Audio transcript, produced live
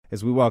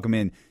as we welcome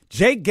in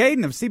Jake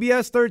Gaden of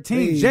CBS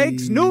 13. Hey.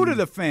 Jake's new to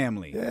the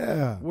family.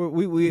 Yeah.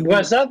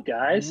 What's up,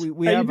 guys? How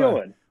you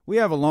doing? We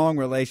have a long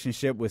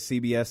relationship with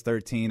CBS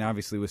 13,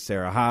 obviously with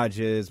Sarah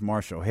Hodges,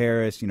 Marshall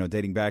Harris,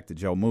 dating back to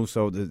Joe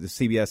Musso. The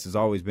CBS has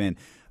always been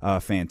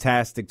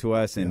fantastic to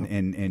us,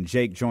 and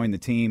Jake joined the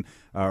team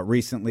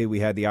recently. We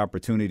had the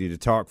opportunity to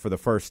talk for the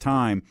first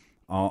time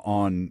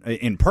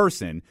in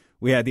person.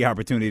 We had the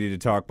opportunity to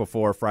talk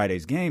before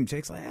Friday's game.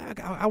 Jake's like,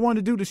 I want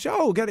to do the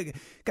show. Gotta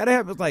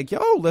have it. Like, yo,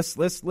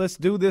 let's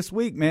do this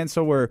week, man.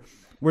 So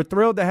we're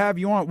thrilled to have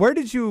you on. Where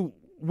did you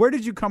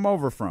come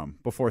over from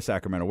before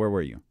Sacramento? Where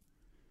were you?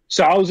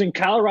 So I was in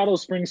Colorado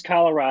Springs,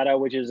 Colorado,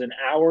 which is an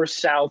hour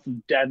south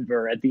of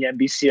Denver at the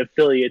NBC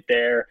affiliate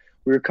there.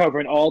 We were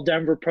covering all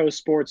Denver pro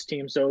sports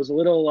teams, so it was a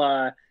little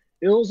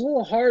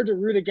hard to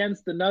root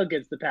against the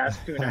Nuggets the past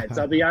 2 nights.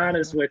 I'll be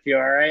honest with you,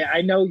 all right?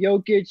 I know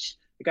Jokic.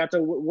 I got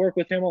to work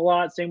with him a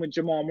lot, same with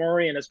Jamal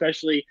Murray, and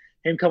especially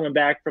him coming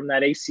back from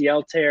that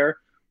ACL tear.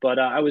 But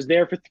I was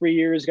there for 3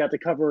 years, got to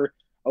cover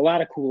a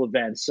lot of cool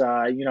events.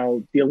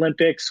 The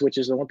Olympics, which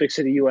is Olympics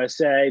of the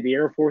USA, the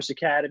Air Force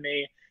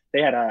Academy.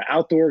 They had an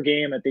outdoor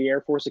game at the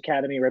Air Force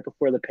Academy right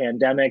before the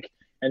pandemic,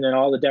 and then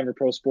all the Denver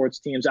pro sports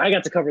teams. I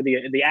got to cover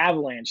the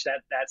Avalanche.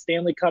 That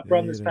Stanley Cup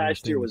run this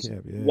past year was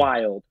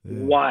wild.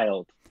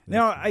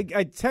 Now,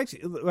 I text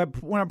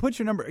when I put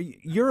your number.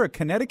 You're a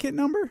Connecticut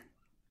number?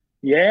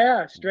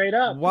 Yeah, straight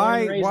up. Why?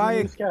 Born and raised on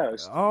the East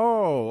Coast.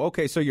 Oh,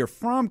 okay. So you're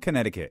from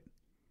Connecticut?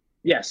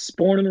 Yes,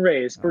 born and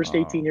raised. First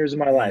 18 years of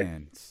my life.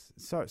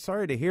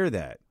 Sorry to hear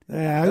that.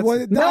 Yeah, Jake's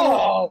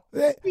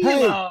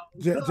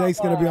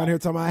going to be on here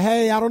talking about,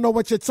 hey, I don't know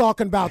what you're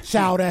talking about,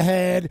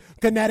 Chowderhead.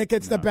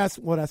 Connecticut's the best.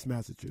 Well, that's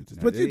Massachusetts.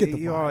 But you get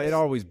the point. It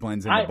always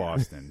blends into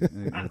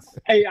Boston.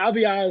 Hey, I'll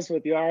be honest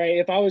with you, all right?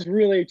 If I was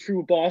really a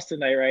true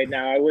Bostonite right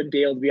now, I wouldn't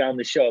be able to be on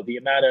the show. The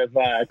amount of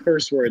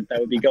curse words that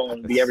would be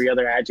going would be every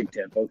other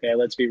adjective, okay?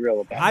 Let's be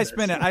real about I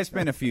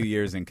spent a few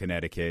years in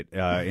Connecticut,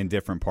 in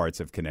different parts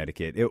of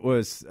Connecticut. It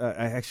was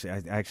I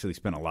actually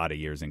spent a lot of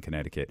years in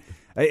Connecticut.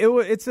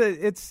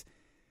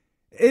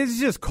 It's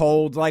just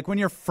cold. Like when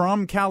you're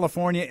from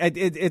California,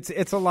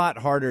 it's a lot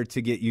harder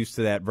to get used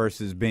to that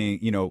versus being,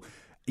 you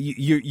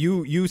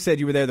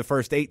said you were there the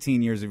first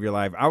 18 years of your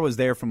life. I was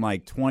there from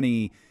like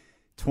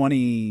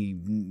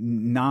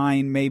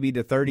 29 maybe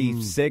to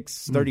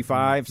 36,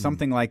 35,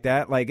 something like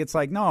that. Like it's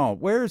like, no,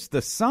 where's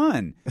the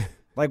sun?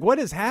 Like what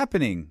is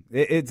happening?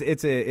 It's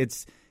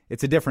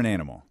a different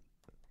animal.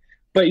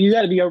 But you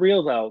got to be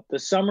real, though. The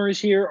summers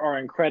here are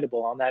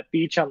incredible. On that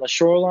beach on the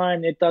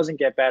shoreline, it doesn't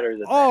get better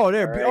than that.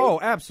 Right? Oh,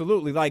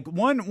 absolutely. Like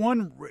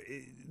one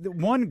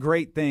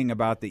great thing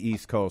about the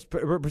East Coast,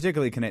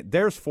 particularly Connecticut,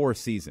 there's 4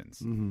 seasons.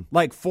 Mm-hmm.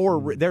 Like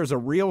there's a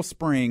real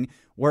spring,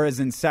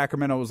 whereas in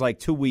Sacramento it was like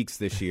 2 weeks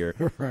this year.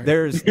 Right.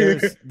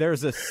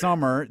 There's a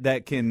summer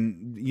that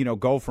can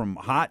go from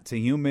hot to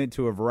humid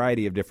to a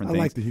variety of different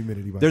things. I like the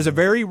humidity. There's a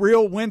very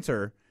real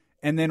winter,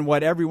 and then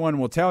what everyone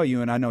will tell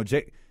you, and I know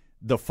Jake.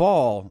 The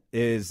fall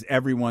is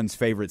everyone's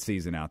favorite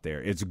season out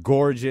there. It's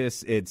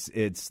gorgeous.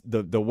 It's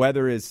the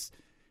weather is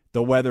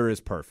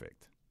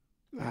perfect.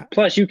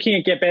 Plus, you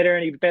can't get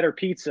any better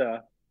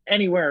pizza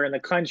anywhere in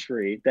the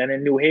country than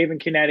in New Haven,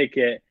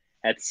 Connecticut,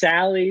 at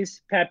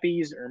Sally's,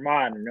 Pepe's, or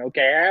Modern.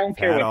 Okay, I don't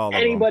care what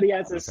anybody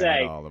has to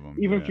say.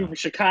 Even from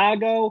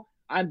Chicago,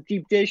 on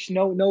deep dish,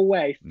 no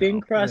way. Thin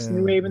crust,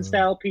 New Haven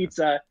style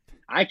pizza.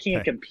 I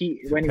can't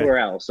compete anywhere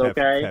else,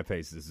 okay?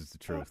 Pepe's is the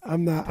truth.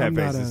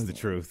 Pepe's is the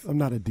truth. I'm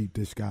not a deep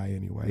dish guy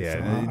anyway.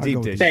 Yeah, so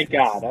deep dish. Thank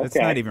God. Okay. It's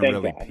not even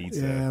really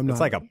pizza. Yeah, it's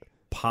like a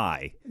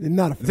pie.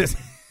 Not a fan.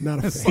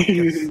 Not a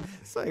fan.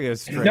 It's like a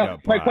straight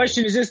up pie. My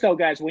question is this, though,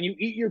 guys. When you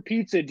eat your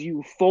pizza, do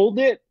you fold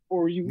it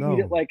or you eat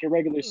it like a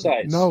regular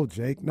slice? No,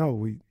 Jake. No,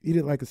 we eat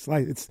it like a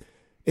slice.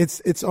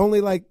 It's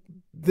only like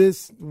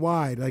this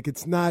wide. Like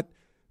it's not –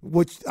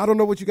 I don't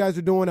know what you guys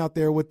are doing out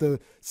there with the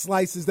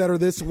slices that are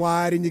this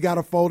wide and you got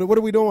to fold it. What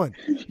are we doing?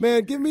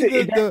 Man, give me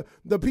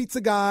the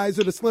Pizza Guys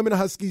or the Slim and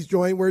Huskies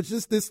joint where it's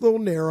just this little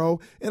narrow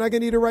and I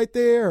can eat it right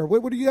there.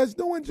 What are you guys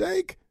doing,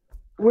 Jake?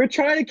 We're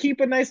trying to keep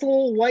a nice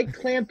little white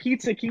clam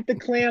pizza. Keep the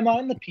clam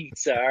on the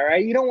pizza, all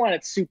right? You don't want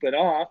it souping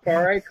off,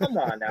 all right? Come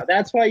on now.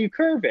 That's why you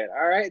curve it,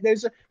 all right?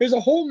 There's a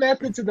whole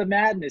method to the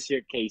madness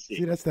here, Casey.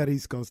 See, that's that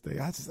East Coast thing.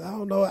 I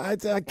don't know. I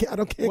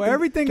can't. Well,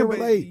 everything can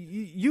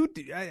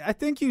relate. I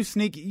think you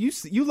sneak.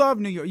 You love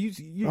New York.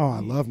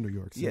 I love New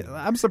York City. Yeah,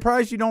 I'm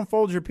surprised you don't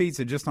fold your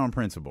pizza just on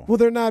principle. Well,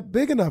 they're not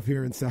big enough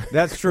here in South.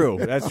 That's true.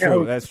 That's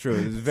true.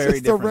 It's very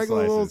just different a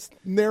regular slices.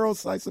 little narrow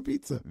slice of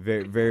pizza.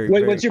 Very, very.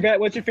 What's your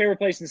favorite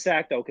place in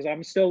Sac though? Because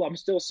I'm still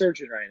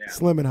searching right now.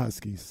 Slim and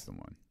Huskies.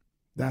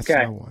 That's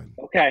my one.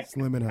 Okay.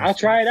 Slim and Huskies. I'll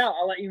try it out.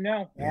 I'll let you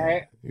know. Yeah. All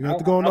right. You have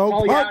to go in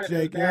Oak Park,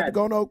 Jake. You have to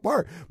go in Oak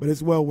Park. But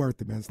it's well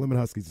worth it, man. Slim and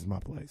Huskies is my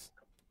place.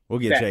 We'll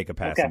get Jake a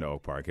pass into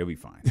Oak Park. He'll be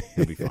fine.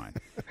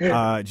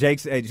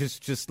 Jake's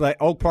just let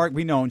Oak Park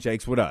be known.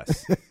 Jake's with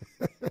us.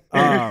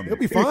 He'll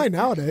be fine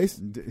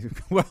nowadays.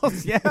 Well,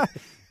 yeah.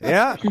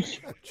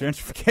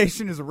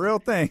 Gentrification is a real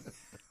thing.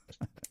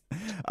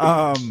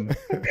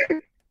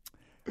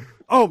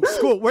 Oh,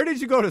 school. Where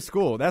did you go to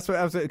school? That's what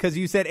I was, because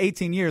you said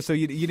 18 years, so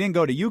you didn't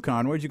go to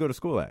UConn. Where did you go to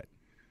school at?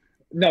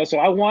 No, so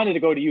I wanted to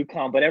go to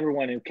UConn, but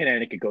everyone in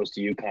Connecticut goes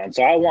to UConn.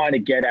 So I wanted to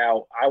get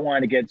out. I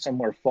wanted to get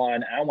somewhere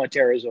fun. I went to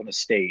Arizona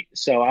State.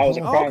 So I was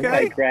a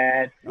Cronkite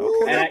grad.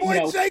 Ooh, that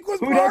boy Jake was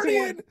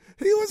partying.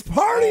 He was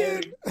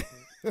partying.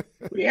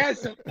 We had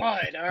some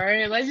fun, all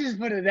right? Let's just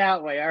put it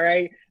that way, all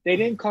right? They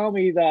didn't call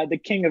me the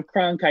king of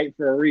Cronkite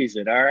for a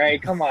reason, all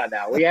right? Come on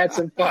now. We had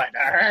some fun,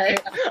 all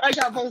right? I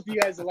got both of you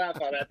guys to laugh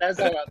on that. That's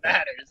all that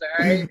matters,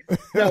 all right?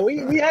 No,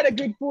 we had a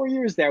good 4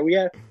 years there.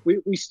 We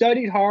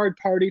studied hard,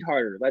 partied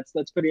harder. Let's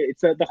put it.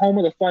 It's the home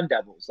of the Fun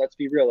Devils. Let's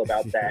be real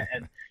about that.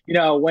 And,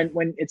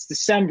 when it's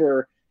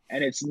December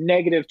and it's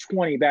negative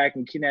 20 back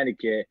in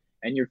Connecticut,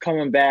 and you're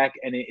coming back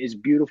and it is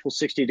beautiful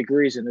 60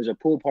 degrees and there's a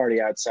pool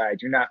party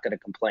outside, you're not going to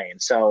complain.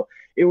 So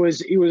it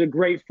was a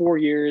great 4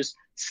 years.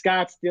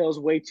 Scottsdale is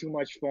way too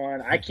much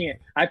fun.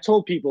 I've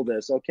told people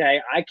this,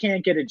 okay? I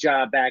can't get a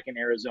job back in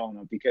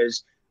Arizona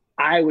because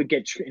I would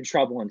get in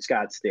trouble in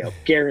Scottsdale,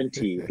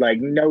 guaranteed,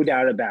 like no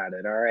doubt about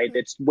it. All right.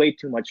 It's way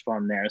too much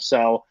fun there.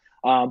 So,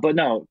 but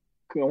no,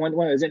 when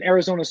I was an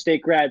Arizona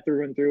State grad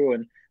through and through,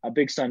 and a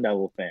big Sun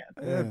Devil fan.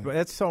 But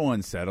that's so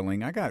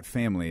unsettling. I got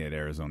family at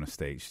Arizona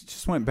State. She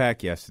just went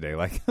back yesterday.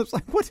 I was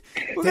like, what?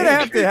 We're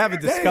going to have a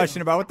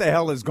discussion about what the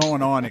hell is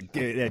going on at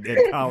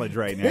college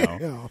right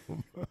now.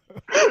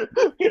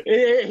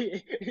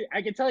 I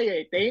can tell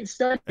you, they ain't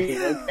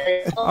studying.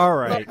 Okay? All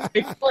right.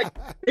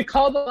 They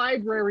call the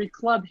library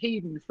Club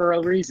Hayden for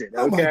a reason. Okay?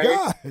 Oh, my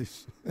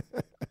gosh.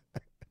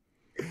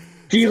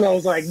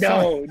 D'Lo's like,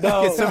 no.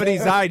 Get some of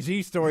these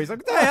IG stories. Like,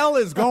 what the hell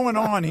is going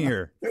on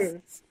here?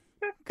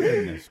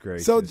 Goodness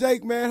gracious. So,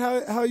 Jake,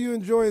 man, how you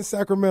enjoying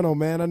Sacramento,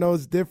 man? I know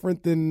it's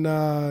different than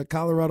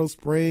Colorado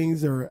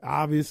Springs or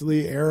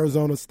obviously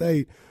Arizona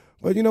State.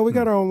 But, we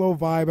got our own little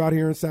vibe out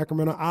here in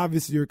Sacramento.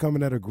 Obviously, you're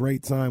coming at a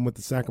great time with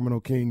the Sacramento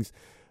Kings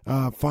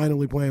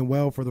finally playing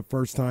well for the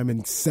first time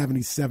in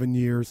 77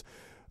 years.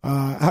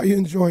 How you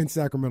enjoying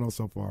Sacramento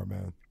so far,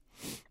 man?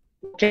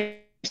 Okay.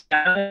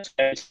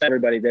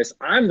 Everybody this.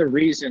 I'm the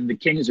reason the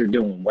Kings are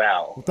doing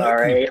well. All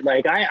right.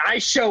 Like I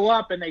show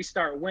up and they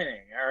start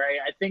winning. All right.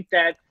 I think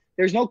that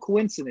there's no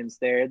coincidence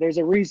there. There's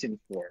a reason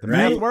for it. The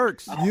math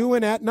works. You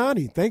and at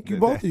Nani. Thank you,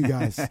 both of you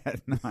guys.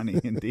 At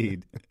Nani,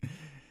 indeed.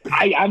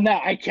 I'm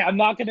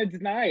not going to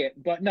deny it,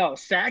 but no,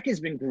 Sac has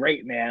been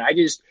great, man.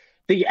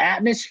 The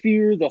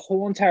atmosphere, the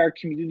whole entire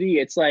community,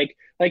 it's like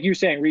you're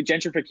saying,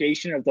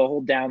 regentrification of the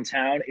whole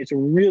downtown. It's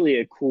really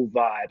a cool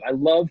vibe. I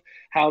love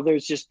how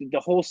there's just the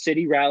whole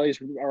city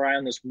rallies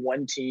around this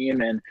one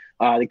team, and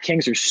the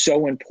Kings are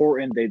so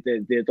important.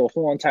 The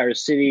whole entire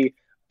city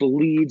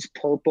bleeds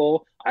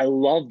purple. I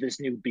love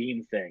this new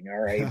Beam thing. All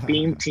right,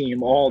 Beam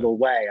team all the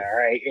way. All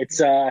right, it's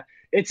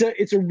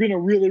been a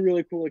really,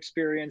 really cool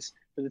experience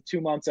for the 2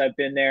 months I've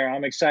been there.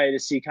 I'm excited to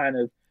see kind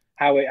of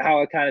how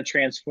it kind of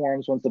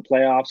transforms once the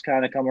playoffs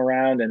kind of come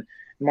around, and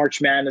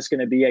March Madness going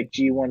to be at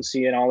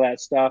G1C and all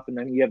that stuff. And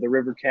then you have the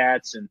River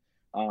Cats and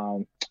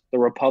the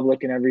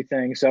Republic and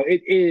everything. So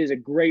it is a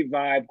great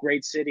vibe,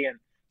 great city. And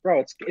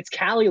bro, it's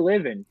Cali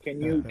living.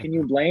 Can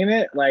you blame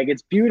it? Like,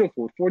 it's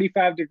beautiful.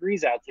 45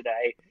 degrees out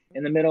today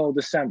in the middle of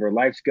December.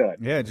 Life's good.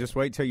 Yeah, just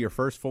wait till your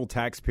first full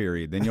tax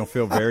period. Then you'll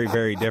feel very,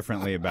 very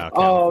differently about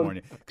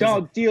California.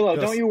 Don't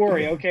you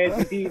worry, okay?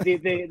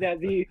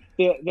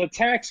 The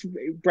tax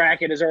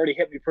bracket has already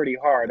hit me pretty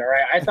hard, all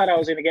right? I thought I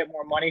was going to get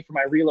more money for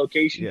my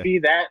relocation fee.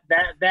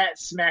 That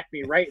smacked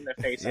me right in the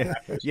face on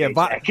that first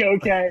paycheck,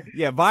 okay?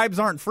 Yeah, vibes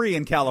aren't free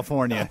in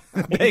California.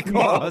 They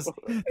cost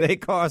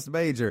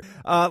major.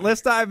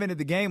 Let's dive into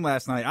the game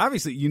last night.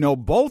 Obviously,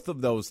 both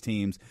of those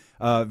teams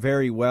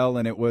very well,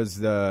 and it was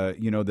the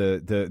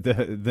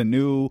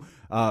new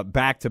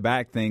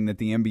back-to-back thing that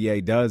the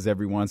NBA does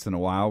every once in a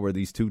while, where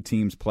these two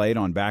teams played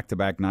on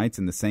back-to-back nights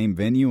in the same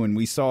venue, and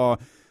we saw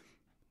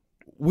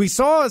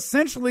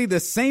essentially the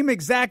same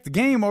exact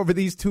game over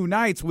these 2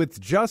 nights with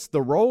just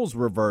the roles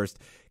reversed.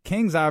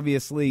 Kings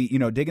obviously,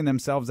 digging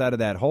themselves out of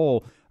that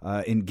hole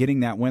in getting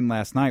that win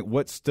last night.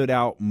 What stood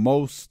out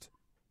most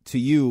to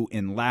you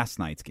in last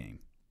night's game?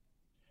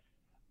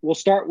 We'll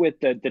start with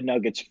the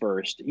Nuggets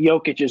first.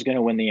 Jokic is going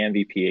to win the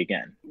MVP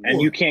again, and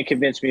you can't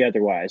convince me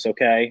otherwise.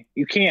 Okay,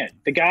 you can't.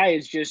 The guy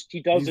is he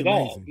does it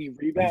all. He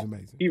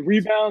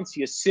rebounds,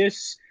 he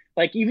assists.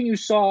 Like, even you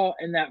saw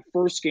in that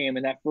first game,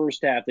 in that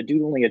first half, the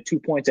dude only had 2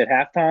 points at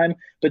halftime,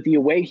 but the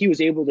way he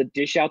was able to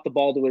dish out the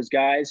ball to his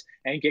guys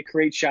and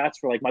create shots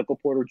for like Michael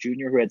Porter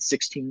Jr., who had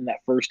 16 in that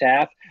first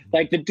half.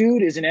 Like, the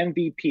dude is an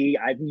MVP.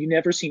 You've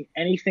never seen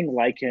anything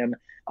like him.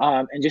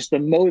 And just the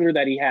motor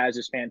that he has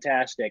is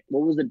fantastic.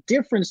 What was the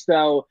difference,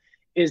 though,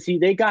 is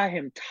they got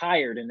him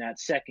tired in that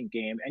second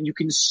game, and you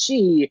can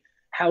see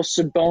how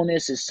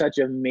Sabonis is such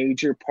a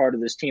major part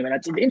of this team. And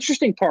it's an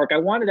interesting part. I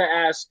wanted to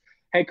ask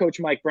head coach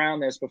Mike Brown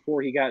this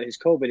before he got his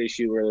COVID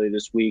issue earlier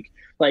this week.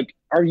 Like,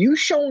 are you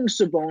showing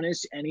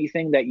Sabonis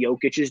anything that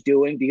Jokic is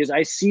doing? Because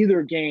I see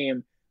their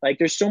game. Like,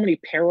 there's so many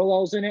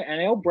parallels in it.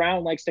 And I know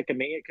Brown likes to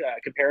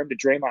compare him to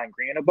Draymond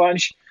Green a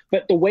bunch.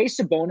 But the way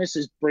Sabonis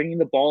is bringing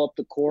the ball up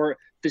the court,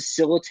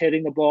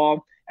 facilitating the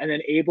ball, and then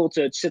able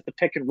to sit the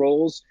pick and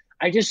rolls.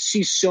 I just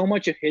see so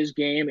much of his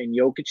game and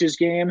Jokic's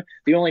game.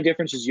 The only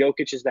difference is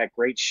Jokic is that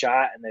great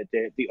shot and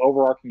the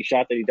overarching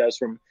shot that he does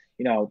from,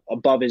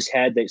 above his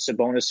head that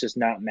Sabonis has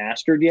not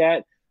mastered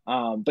yet.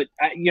 But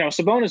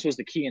Sabonis was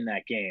the key in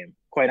that game,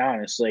 quite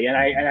honestly. And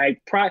I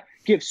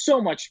give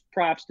so much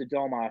props to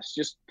Domas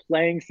just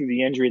playing through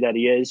the injury that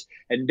he is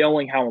and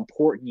knowing how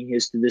important he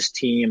is to this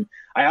team.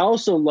 I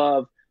also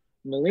love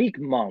Malik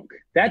Monk.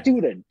 That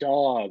dude a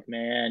dog,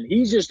 man.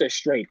 He's just a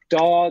straight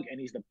dog, and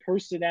he's the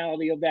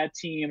personality of that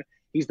team.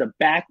 He's the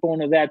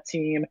backbone of that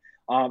team.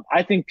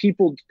 I think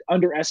people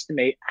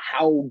underestimate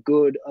how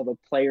good of a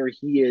player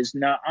he is,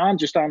 not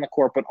just on the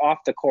court, but off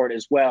the court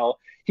as well.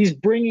 He's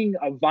bringing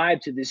a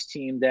vibe to this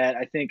team that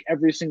I think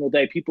every single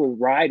day people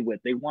ride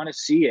with. They want to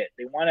see it.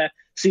 They want to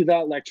see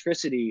that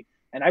electricity.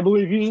 And I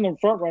believe he's in the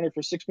front runner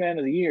for Sixth Man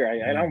of the Year.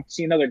 I don't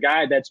see another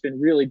guy that's been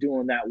really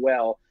doing that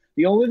well.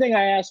 The only thing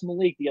I asked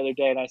Malik the other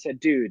day, and I said,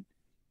 dude,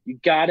 you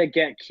got to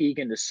get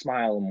Keegan to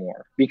smile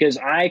more, because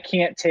I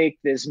can't take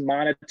this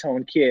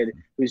monotone kid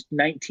who's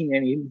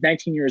 19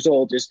 years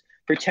old just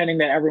pretending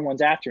that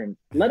everyone's after him.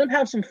 Let him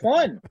have some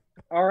fun,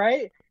 all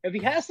right? If he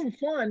has some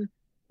fun,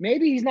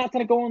 maybe he's not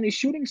going to go on these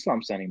shooting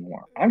slumps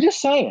anymore. I'm just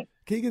saying.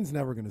 Keegan's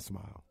never going to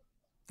smile.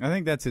 I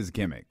think that's his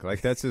gimmick.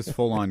 Like, that's his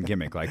full-on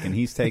gimmick. Like, and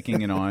he's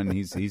taking it on.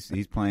 He's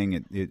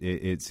playing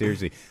it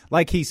seriously.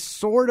 Like, he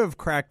sort of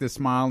cracked a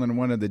smile in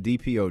one of the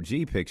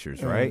DPOG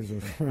pictures, right?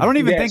 I don't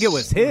even think it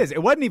was his.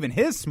 It wasn't even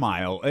his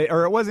smile,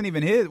 or it wasn't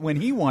even his when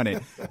he won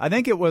it. I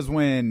think it was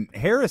when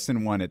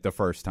Harrison won it the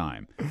first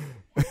time.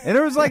 And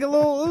there was like a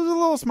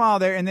little smile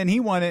there, and then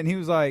he won it, and he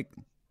was like,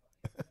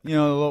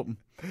 a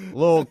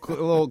little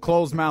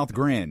closed-mouth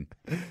grin.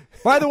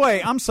 By the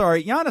way, I'm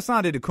sorry, Giannis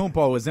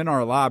Antetokounmpo is in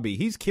our lobby.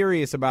 He's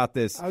curious about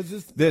this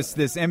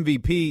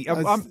MVP.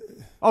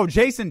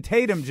 Jason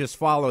Tatum just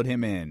followed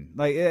him in.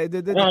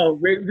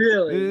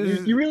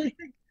 Really? You really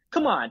think?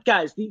 Come on,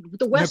 guys.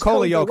 The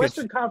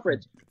Western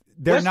Conference.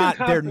 They're not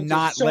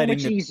so letting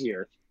much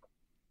easier.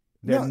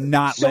 They're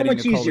not letting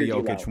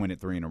Nikola Jokic win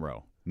it 3 in a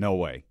row. No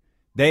way.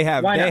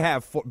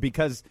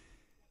 Because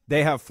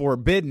they have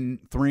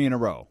forbidden 3 in a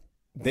row.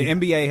 The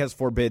NBA has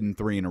forbidden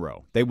 3 in a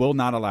row. They will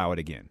not allow it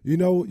again. You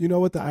know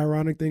what the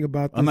ironic thing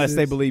about this unless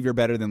they believe you're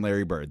better than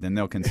Larry Bird, then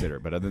they'll consider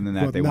it. But other than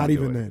that, they won't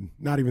do it.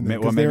 Not even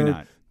then. Well, maybe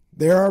not.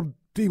 There are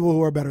people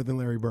who are better than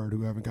Larry Bird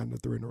who haven't gotten to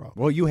 3 in a row.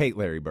 Well, you hate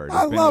Larry Bird.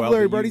 I love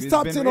Larry Bird. He's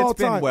top 10 all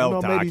time.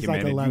 Well maybe he's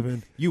like documented.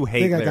 11. You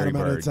hate Larry Bird. I got him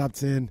out of the top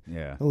 10.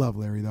 Yeah. I love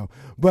Larry, though.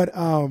 But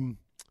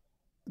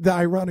the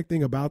ironic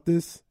thing about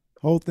this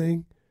whole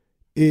thing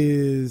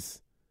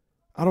is,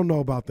 I don't know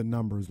about the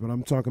numbers, but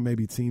I'm talking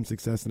maybe team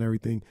success and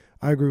everything.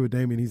 I agree with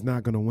Damian. He's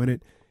not going to win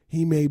it.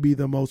 He may be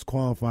the most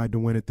qualified to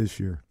win it this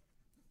year.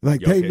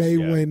 Like, Jokic, they may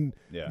win.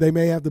 Yeah. They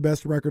may have the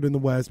best record in the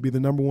West, be the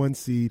number 1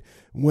 seed,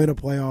 win a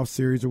playoff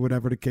series or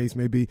whatever the case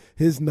may be.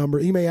 His number,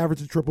 he may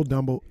average a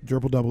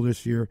triple-double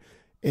this year.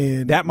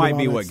 And that might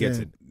be what gets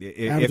it.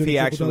 If he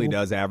actually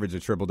does average a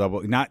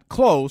triple-double. Not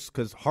close,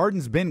 because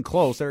Harden's been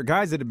close. There are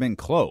guys that have been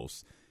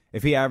close.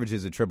 If he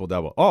averages a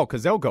triple-double. Oh,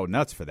 because they'll go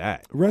nuts for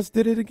that. Russ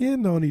did it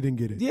again, though, and he didn't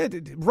get it. Yeah,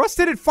 Russ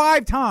did it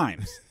 5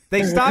 times.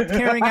 They stopped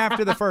caring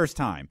after the first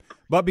time.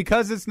 But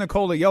because it's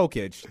Nikola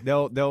Jokic,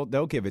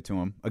 they'll give it to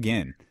him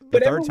again.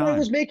 But everyone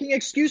was making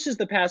excuses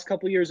the past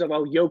couple of years of,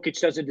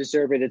 Jokic doesn't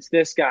deserve it. It's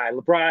this guy.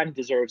 LeBron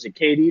deserves it.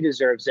 KD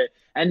deserves it.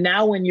 And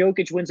now when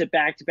Jokic wins it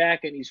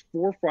back-to-back and he's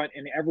forefront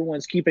and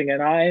everyone's keeping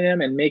an eye on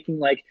him and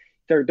making,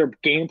 they're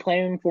game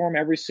planning for him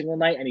every single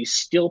night, and he's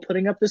still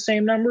putting up the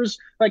same numbers.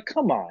 Like,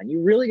 come on,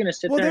 you really going to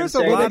sit there and say?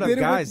 Well, there's a lot of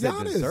guys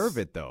that deserve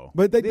it, though.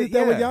 But they did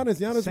that with Giannis.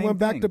 Giannis went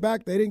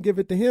back-to-back. They didn't give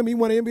it to him. He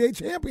won an NBA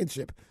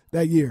championship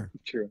that year.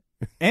 True.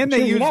 And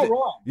they used it.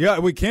 Yeah,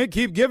 we can't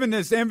keep giving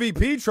this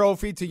MVP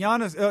trophy to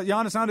Giannis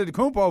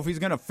Antetokounmpo if he's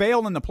going to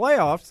fail in the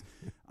playoffs.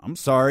 I'm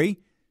sorry.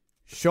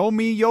 Show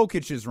me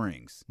Jokic's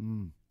rings.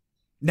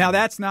 Now,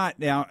 that's not –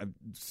 now,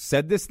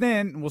 said this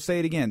then, we'll say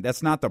it again.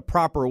 That's not the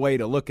proper way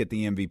to look at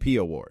the MVP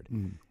award.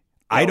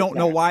 I don't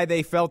know why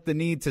they felt the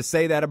need to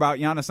say that about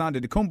Giannis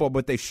Antetokounmpo,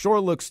 but they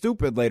sure look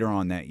stupid later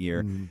on that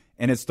year,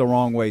 and it's the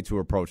wrong way to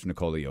approach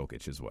Nikola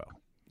Jokic as well.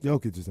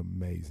 Jokic is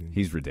amazing.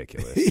 He's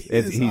ridiculous.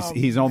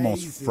 He's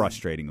almost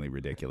frustratingly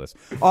ridiculous.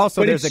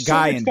 Also, there's a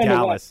guy in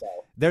Dallas.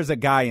 There's a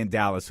guy in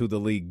Dallas who the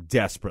league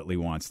desperately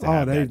wants to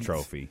have that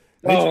trophy.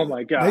 Oh,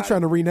 my God. They're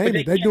trying to rename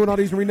it. They're doing all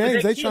these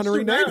renames. They're trying to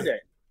rename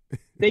it.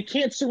 They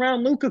can't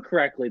surround Luka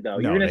correctly, though.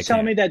 You're going to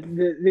tell me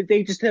that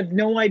they just have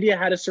no idea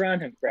how to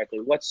surround him correctly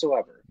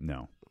whatsoever.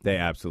 No, they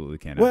absolutely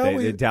can't.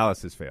 Well,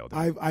 Dallas has failed.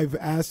 I've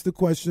asked the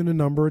question a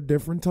number of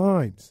different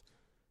times.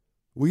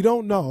 We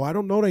don't know. I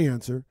don't know the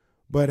answer.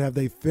 But have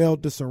they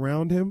failed to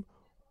surround him,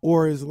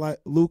 or is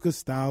Luka's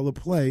style of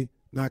play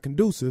not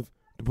conducive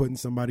to putting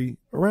somebody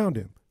around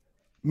him?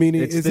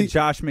 Meaning, it's the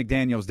Josh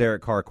McDaniels,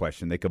 Derek Carr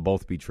question. They could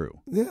both be true.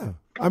 Yeah,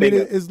 I mean,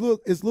 is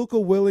Luka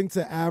willing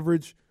to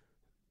average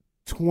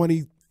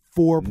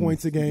 24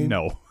 points a game?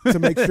 No, to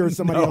make sure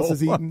somebody else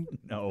is eating.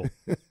 No,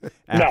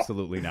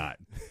 absolutely not.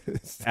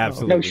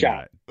 Absolutely no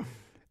shot. Not.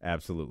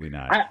 Absolutely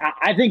not.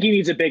 I think he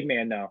needs a big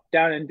man though.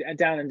 Down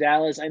in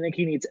Dallas, I think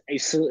he needs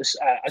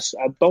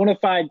a bona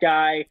fide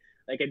guy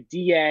like a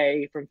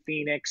DA from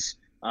Phoenix.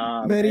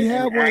 Man, he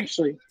had one.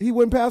 Actually, he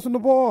wouldn't pass him the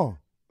ball.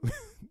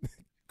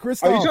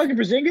 Kristoff, are you talking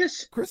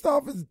Porzingis?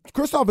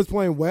 Kristoff is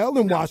playing well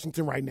in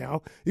Washington right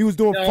now. He was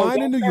doing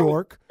fine in New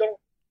York.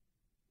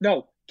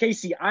 No,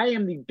 Casey, I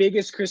am the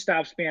biggest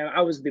Kristaps fan.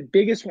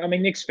 I'm a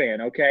Knicks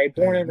fan, okay?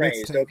 Born and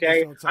raised,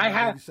 okay? I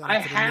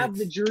have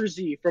the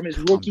jersey from his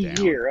rookie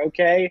year,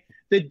 okay?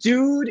 The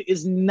dude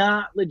is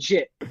not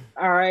legit.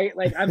 All right?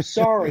 Like, I'm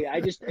sorry.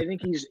 I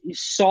think he's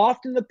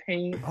soft in the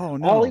paint. Oh,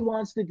 no. All he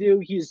wants to do,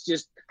 he's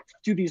just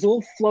do these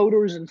little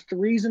floaters and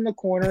threes in the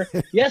corner.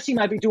 Yes, he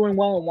might be doing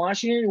well in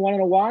Washington. You want to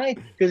know why?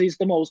 Because he's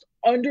the most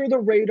under the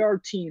radar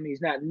team.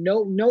 He's not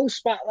no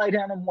spotlight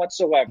on him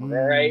whatsoever.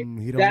 All right,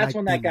 that's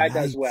when that guy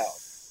does well.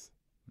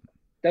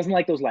 Doesn't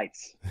like those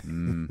lights.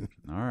 All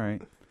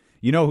right,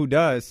 you know who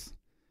does?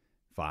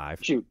 5.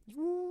 Shoot,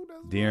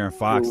 De'Aaron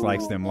Fox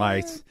likes them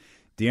lights.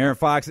 De'Aaron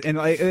Fox and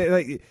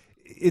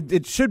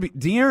it should be.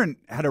 De'Aaron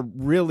had a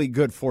really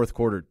good fourth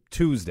quarter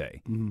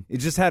Tuesday. It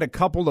just had a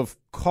couple of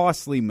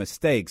costly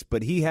mistakes,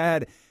 but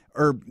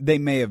they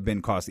may have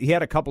been costly. He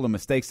had a couple of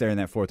mistakes there in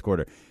that fourth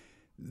quarter.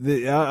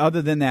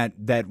 Other than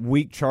that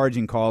weak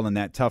charging call and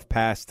that tough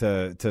pass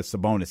to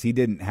Sabonis, he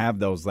didn't have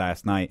those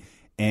last night.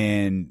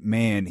 And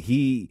man,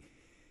 he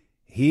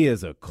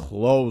is a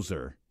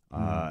closer,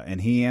 and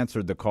he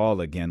answered the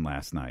call again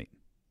last night.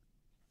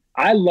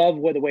 I love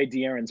the way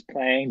De'Aaron's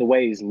playing, the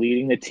way he's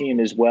leading the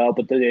team as well.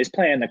 But his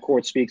play on the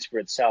court speaks for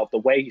itself. The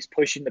way he's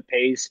pushing the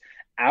pace,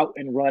 out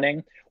and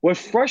running. What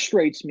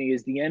frustrates me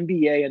is the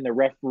NBA and the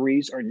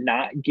referees are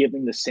not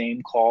giving the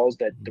same calls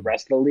that the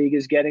rest of the league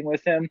is getting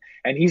with him,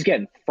 and he's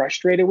getting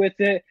frustrated with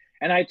it.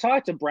 And I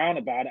talked to Brown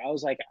about it. I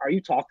was like, "Are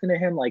you talking to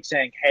him like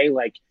saying, hey,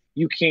 like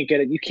you can't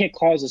get it, you can't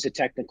cause us a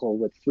technical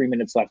with 3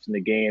 minutes left in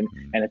the game,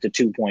 and it's a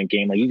 2-point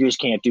game, like you just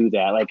can't do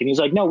that." Like, and he's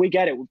like, "No, we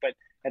get it, but."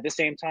 At the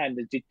same time,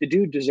 the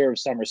dude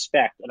deserves some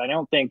respect, and I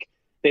don't think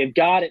they've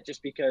got it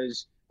just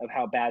because of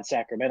how bad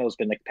Sacramento's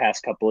been the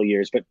past couple of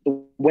years. But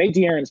the way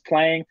De'Aaron's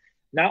playing,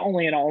 not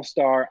only an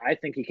all-star, I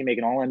think he can make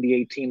an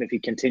all-NBA team if he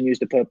continues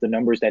to put up the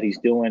numbers that he's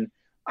doing.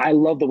 I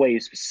love the way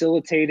he's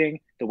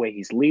facilitating, the way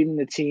he's leading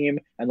the team,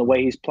 and the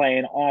way he's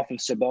playing off of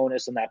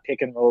Sabonis in that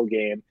pick-and-roll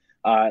game.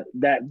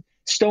 That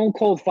stone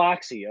cold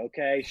Foxy,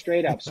 okay,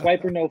 straight up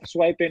swiper, no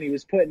swiping. He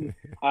was putting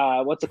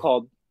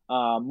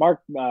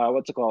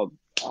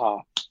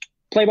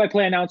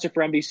play-by-play announcer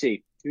for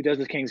NBC who does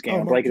the Kings game.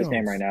 I'm blanking his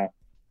name right now.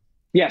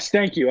 Yes,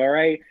 thank you. All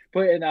right,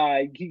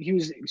 he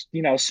was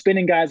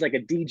spinning guys like a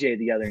DJ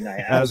the other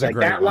night. That was a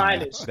great line.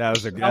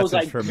 That's a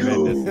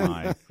tremendous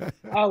line. That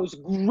was a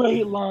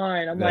great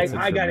line. I'm like,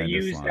 I gotta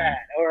use that.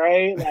 All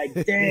right, like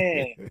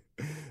dang.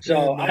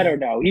 So I don't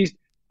know.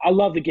 I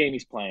love the game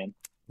he's playing.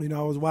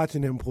 I was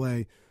watching him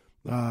play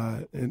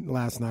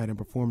last night and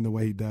perform the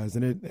way he does,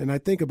 and I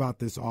think about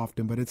this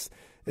often, but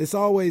it's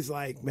always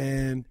like,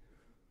 man,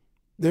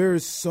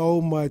 there's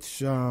so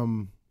much. I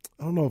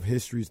don't know if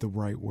history is the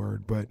right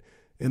word, but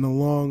in a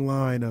long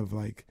line of,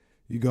 like,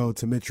 you go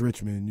to Mitch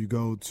Richmond, you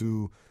go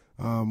to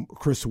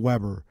Chris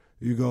Webber,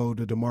 you go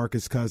to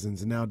DeMarcus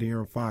Cousins, and now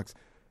De'Aaron Fox.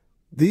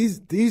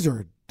 These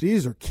are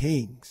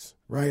kings,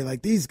 right?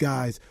 Like, these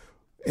guys,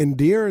 in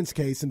De'Aaron's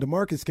case and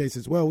DeMarcus' case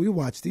as well, we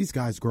watched these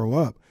guys grow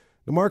up.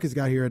 DeMarcus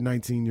got here at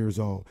 19 years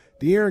old.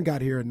 De'Aaron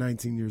got here at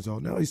 19 years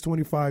old. Now he's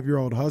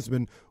 25-year-old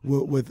husband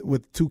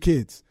with 2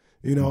 kids,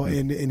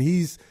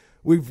 and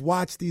we've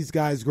watched these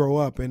guys grow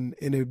up, and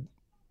it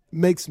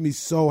makes me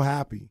so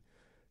happy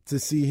to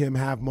see him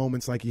have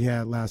moments like he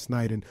had last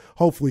night and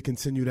hopefully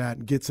continue that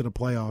and get to the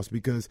playoffs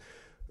because,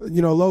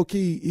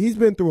 low-key, he's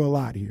been through a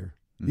lot here.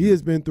 He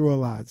has been through a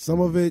lot.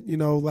 Some of it,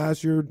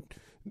 last year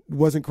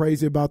wasn't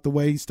crazy about the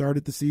way he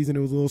started the season. It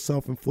was a little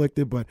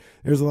self-inflicted, but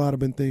there's a lot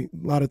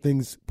of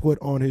things put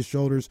on his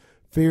shoulders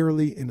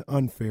fairly and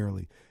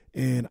unfairly.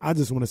 And I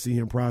just want to see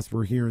him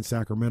prosper here in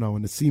Sacramento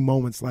and to see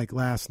moments like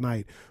last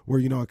night where,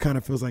 it kind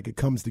of feels like it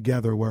comes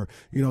together where,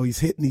 he's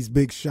hitting these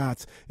big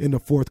shots in the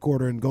fourth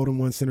quarter and Golden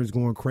One Center's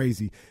going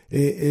crazy.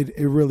 It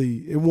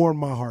really warmed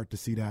my heart to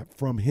see that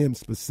from him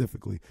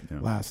specifically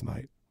last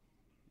night.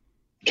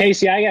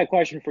 Casey, I got a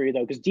question for you,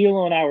 though, because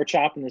D'Lo and I were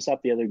chopping this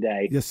up the other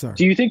day. Yes, sir.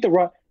 Do you think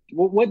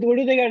what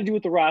do they got to do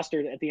with the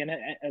roster at the end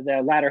of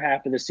the latter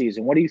half of the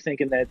season? What are you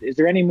thinking? Is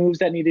there any moves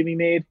that need to be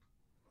made?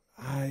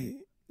 I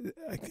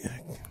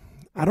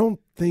don't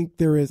think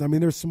there is. I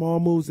mean, there's small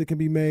moves that can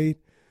be made.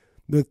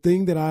 The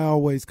thing that I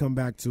always come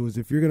back to is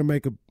if you're going to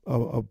make a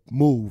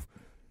move,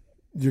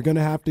 you're going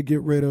to have to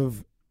get rid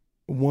of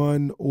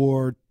 1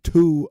 or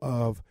 2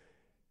 of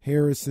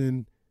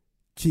Harrison,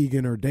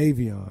 Keegan, or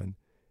Davion.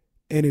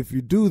 And if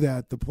you do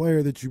that, the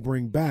player that you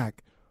bring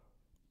back,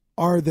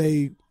 are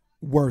they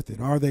worth it?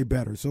 Are they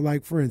better? So,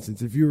 like, for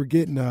instance, if you were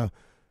getting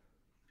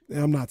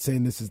I'm not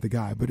saying this is the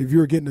guy, but if you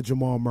were getting a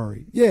Jamal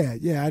Murray,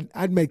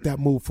 I'd make that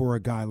move for a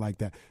guy like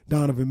that.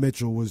 Donovan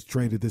Mitchell was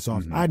traded this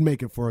offseason. I'd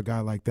make it for a guy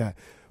like that.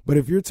 But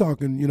if you're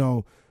talking,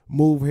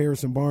 move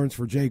Harrison Barnes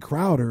for Jay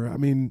Crowder, I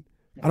mean,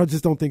 I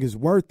just don't think it's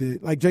worth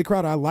it. Like Jay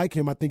Crowder, I like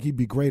him. I think he'd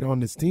be great on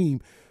this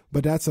team,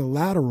 but that's a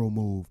lateral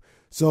move.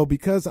 So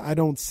because I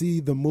don't see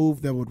the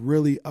move that would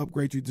really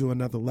upgrade you to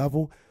another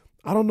level,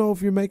 I don't know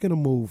if you're making a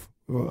move,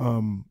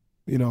 of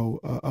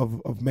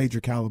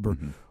major caliber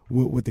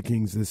with the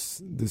Kings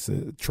this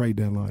trade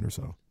deadline or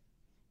so.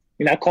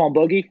 You're not calling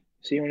Boogie?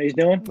 See what he's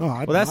doing? Oh,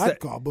 I'd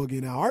call Boogie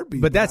in a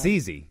heartbeat. But that's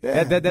easy.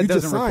 Yeah, that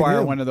doesn't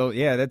require one of those.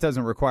 Yeah, that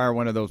doesn't require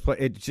one of those.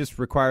 It just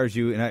requires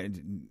you,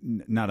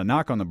 and not a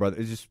knock on the brother.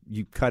 It's just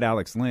you cut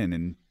Alex Lynn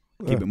and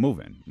keep it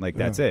moving. Like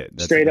that's it.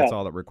 That's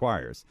all it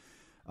requires.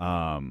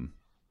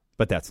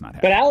 But that's not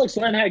happening. But Alex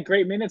Lynn had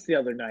great minutes the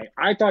other night.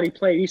 I thought he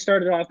played. He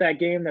started off that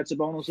game that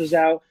Sabonis was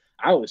out.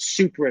 I was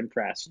super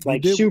impressed.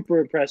 Super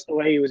impressed the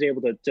way he was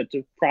able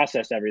to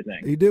process everything.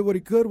 He did what he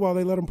could while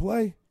they let him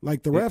play.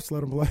 Like the refs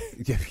let him play.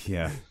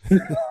 Yeah.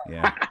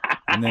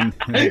 And then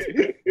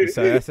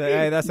so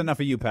hey, that's enough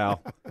of you,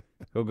 pal.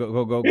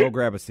 Go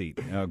grab a seat.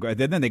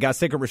 Then they got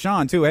sick of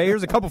Rashawn too. Hey,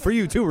 here's a couple for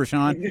you too,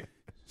 Rashawn.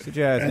 Sit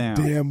your ass down.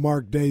 Damn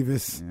Mark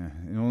Davis. Yeah.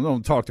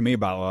 Don't talk to me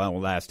about a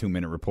last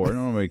 2-minute report. I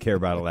don't really care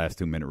about a last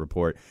 2-minute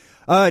report.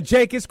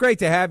 Jake, it's great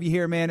to have you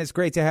here, man. It's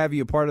great to have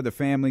you a part of the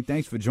family.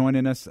 Thanks for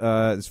joining us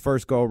this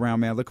first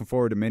go-around, man. Looking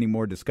forward to many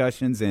more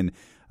discussions. And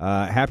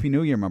Happy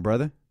New Year, my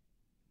brother.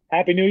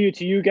 Happy New Year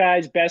to you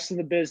guys. Best in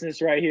the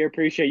business right here.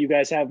 Appreciate you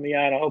guys having me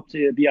on. I hope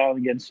to be on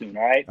again soon,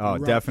 all right? Oh,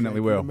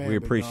 definitely will. We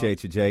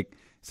appreciate you, Jake.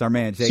 It's our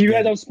man, Jake. See you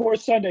guys on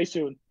Sports Sunday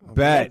soon.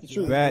 Bet.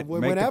 Make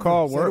the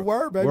call.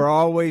 We're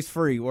always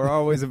free. We're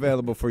always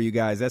available for you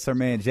guys. That's our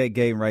man, Jake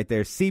Gayton, right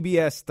there.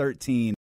 CBS 13.